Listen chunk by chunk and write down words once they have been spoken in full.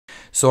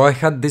So I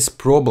had this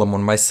problem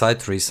on my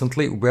site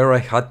recently where I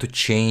had to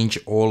change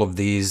all of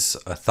these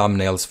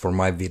thumbnails for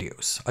my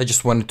videos. I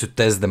just wanted to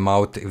test them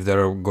out if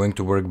they're going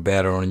to work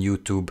better on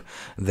YouTube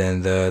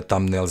than the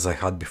thumbnails I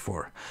had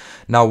before.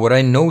 Now what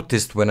I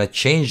noticed when I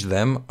changed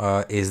them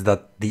is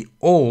that the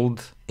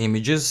old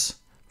images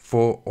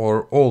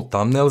or old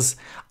thumbnails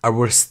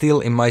were still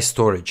in my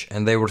storage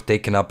and they were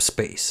taking up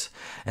space.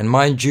 And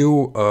mind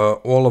you,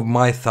 all of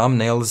my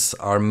thumbnails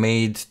are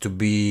made to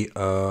be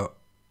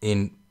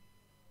in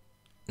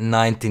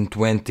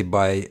 1920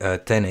 by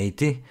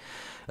 1080,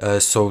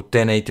 so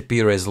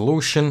 1080p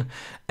resolution,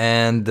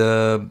 and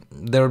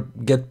they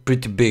get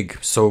pretty big.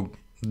 So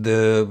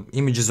the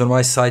images on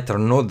my site are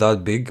not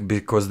that big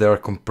because they are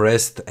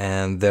compressed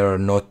and they are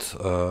not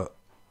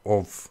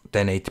of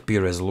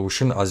 1080p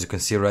resolution, as you can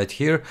see right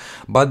here,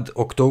 but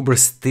October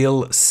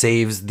still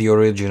saves the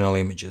original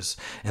images,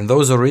 and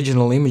those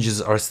original images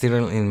are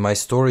still in my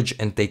storage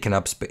and taking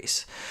up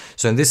space.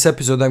 So in this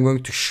episode I'm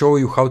going to show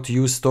you how to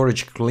use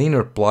Storage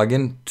Cleaner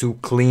plugin to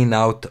clean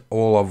out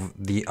all of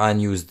the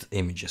unused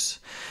images.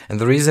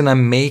 And the reason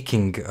I'm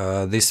making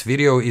this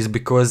video is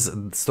because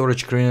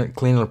Storage Cleaner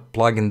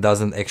plugin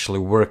doesn't actually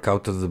work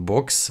out of the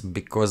box,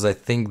 because I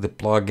think the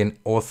plugin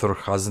author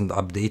hasn't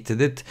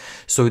updated it,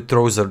 so it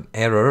throws an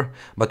error,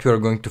 but we are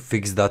going to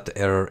fix that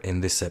error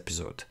in this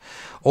episode.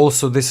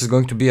 Also, this is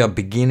going to be a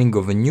beginning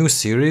of a new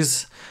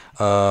series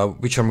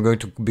which I'm going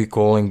to be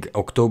calling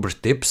October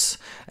Tips,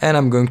 and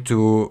I'm going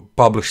to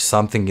publish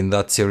something in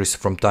that series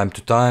from time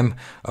to time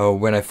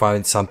when I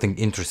find something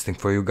interesting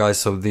for you guys.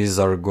 So these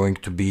are going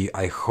to be,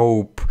 I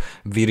hope,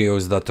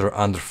 videos that are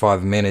under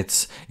 5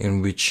 minutes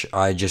in which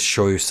I just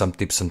show you some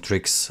tips and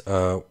tricks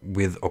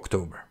with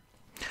October.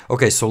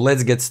 Okay, so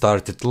let's get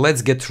started.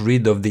 Let's get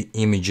rid of the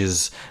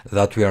images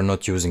that we are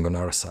not using on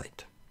our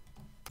site.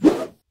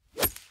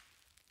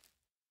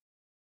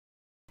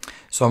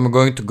 So I'm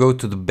going to go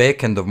to the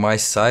back end of my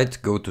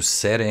site, go to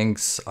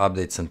Settings,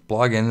 Updates and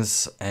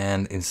Plugins,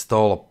 and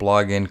install a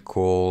plugin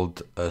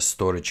called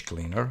Storage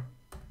Cleaner.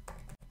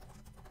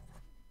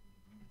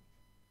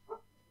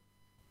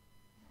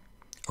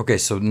 Okay,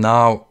 so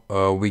now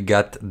we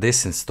got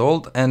this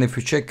installed, and if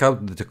you check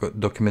out the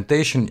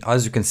documentation,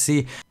 as you can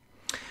see,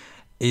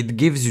 it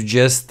gives you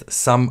just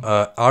some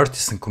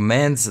artisan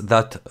commands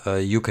that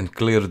you can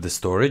clear the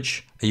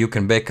storage. You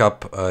can back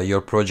up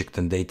your project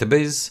and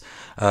database.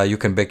 You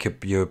can back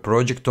up your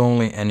project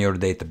only and your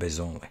database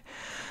only.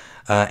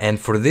 And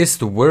for this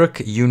to work,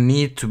 you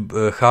need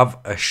to have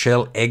a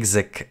shell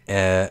exec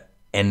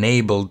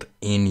enabled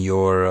in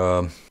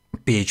your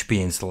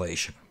PHP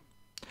installation.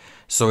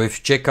 So if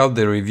you check out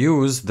the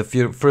reviews, the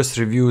first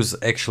reviews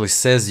actually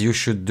says you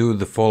should do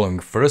the following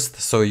first.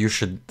 So you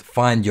should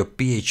find your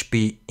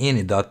PHP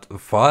init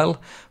file,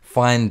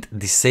 find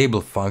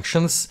disable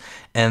functions,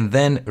 and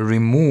then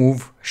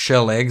remove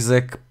shell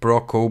exec,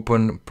 proc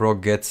open,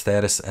 proc get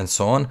status, and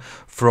so on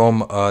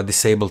from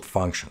disabled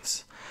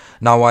functions.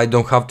 Now I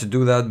don't have to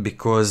do that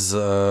because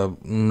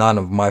none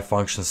of my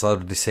functions are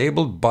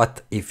disabled,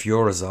 but if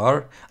yours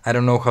are, I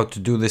don't know how to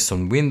do this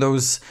on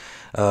Windows.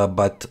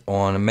 But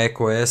on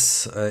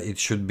macOS it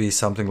should be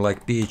something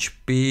like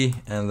PHP,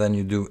 and then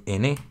you do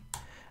ini,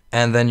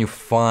 and then you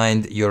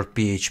find your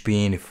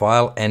PHP ini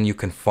file, and you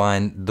can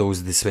find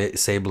those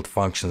disabled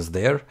functions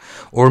there,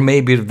 or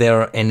maybe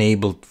they're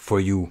enabled for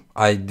you.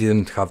 I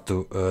didn't have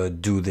to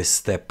do this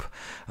step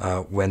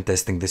when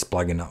testing this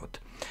plugin out.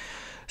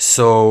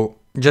 So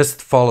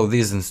just follow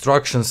these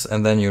instructions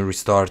and then you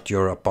restart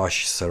your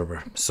Apache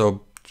server.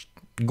 So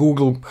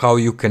Google how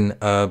you can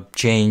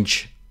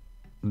change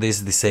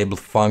these disabled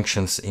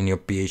functions in your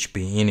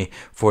PHP ini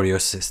for your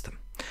system.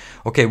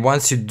 Okay,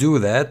 once you do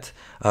that,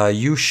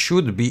 you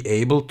should be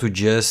able to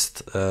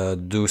just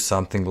do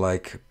something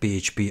like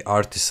PHP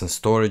artisan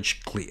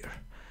storage clear.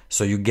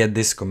 So you get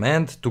this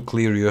command to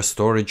clear your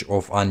storage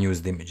of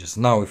unused images.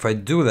 Now, if I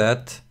do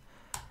that,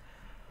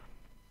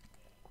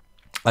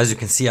 as you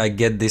can see, I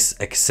get this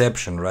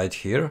exception right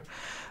here.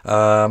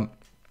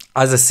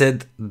 As I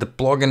said, the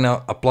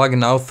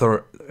plugin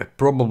author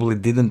probably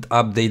didn't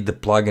update the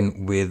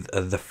plugin with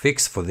the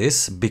fix for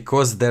this,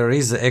 because there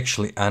is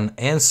actually an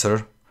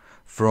answer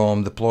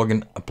from the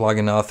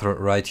plugin author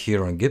right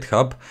here on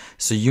GitHub.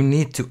 So you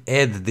need to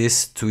add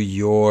this to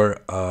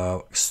your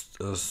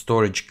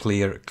storage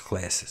clear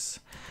classes.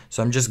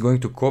 So I'm just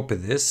going to copy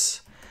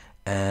this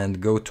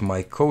and go to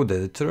my code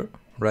editor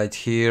right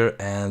here,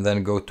 and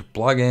then go to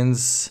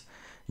plugins,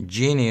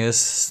 Genius,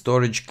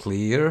 storage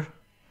clear,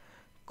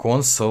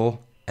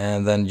 console,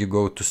 and then you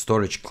go to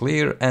storage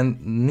clear,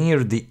 and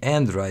near the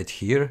end right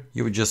here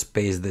you just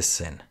paste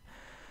this in.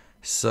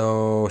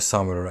 So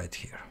somewhere right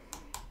here,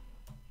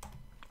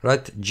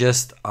 right?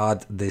 Just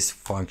add this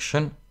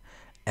function,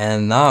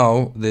 and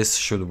now this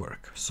should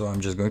work. So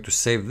I'm just going to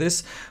save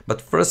this, but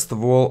first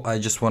of all I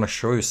just want to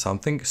show you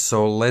something.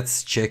 So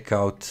let's check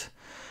out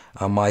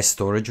my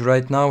storage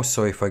right now.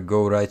 So if I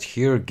go right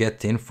here,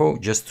 get info,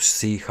 just to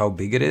see how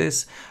big it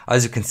is,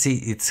 as you can see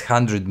it's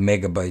 100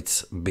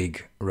 megabytes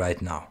big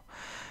right now.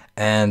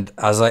 And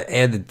as I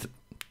added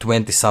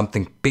 20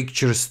 something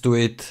pictures to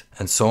it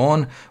and so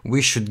on,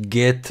 we should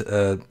get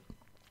a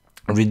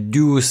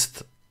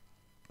reduced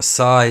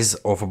size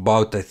of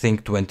about, I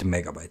think, 20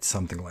 megabytes,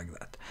 something like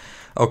that.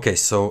 Okay,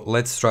 so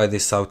let's try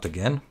this out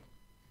again.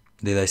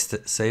 Did I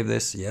save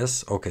this?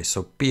 Yes. Okay,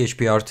 so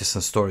PHP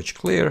Artisan storage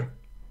clear.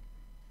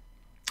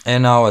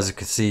 And now, as you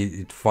can see,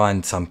 it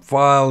finds some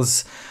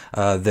files.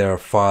 There are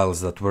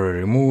files that were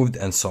removed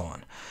and so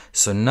on.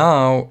 So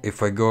now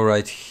if I go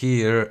right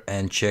here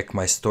and check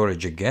my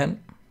storage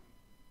again,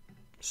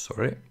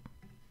 sorry,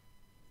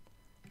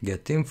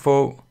 get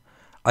info,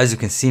 as you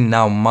can see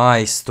now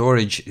my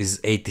storage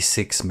is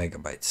 86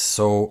 megabytes.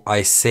 So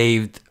I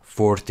saved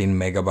 14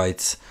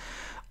 megabytes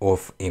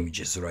of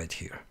images right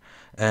here.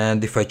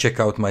 And if I check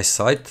out my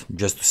site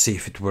just to see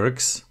if it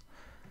works,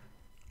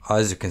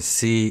 as you can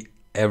see,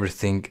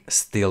 everything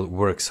still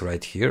works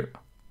right here.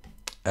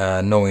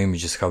 No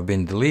images have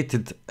been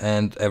deleted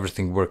and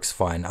everything works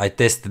fine. I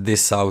tested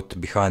this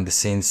out behind the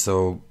scenes,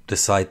 so the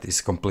site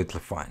is completely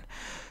fine.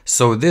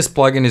 So this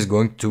plugin is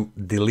going to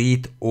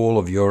delete all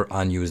of your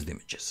unused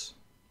images.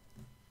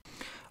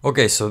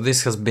 Okay, so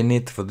this has been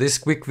it for this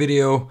quick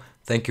video.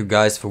 Thank you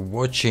guys for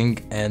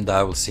watching, and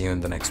I will see you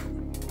in the next one.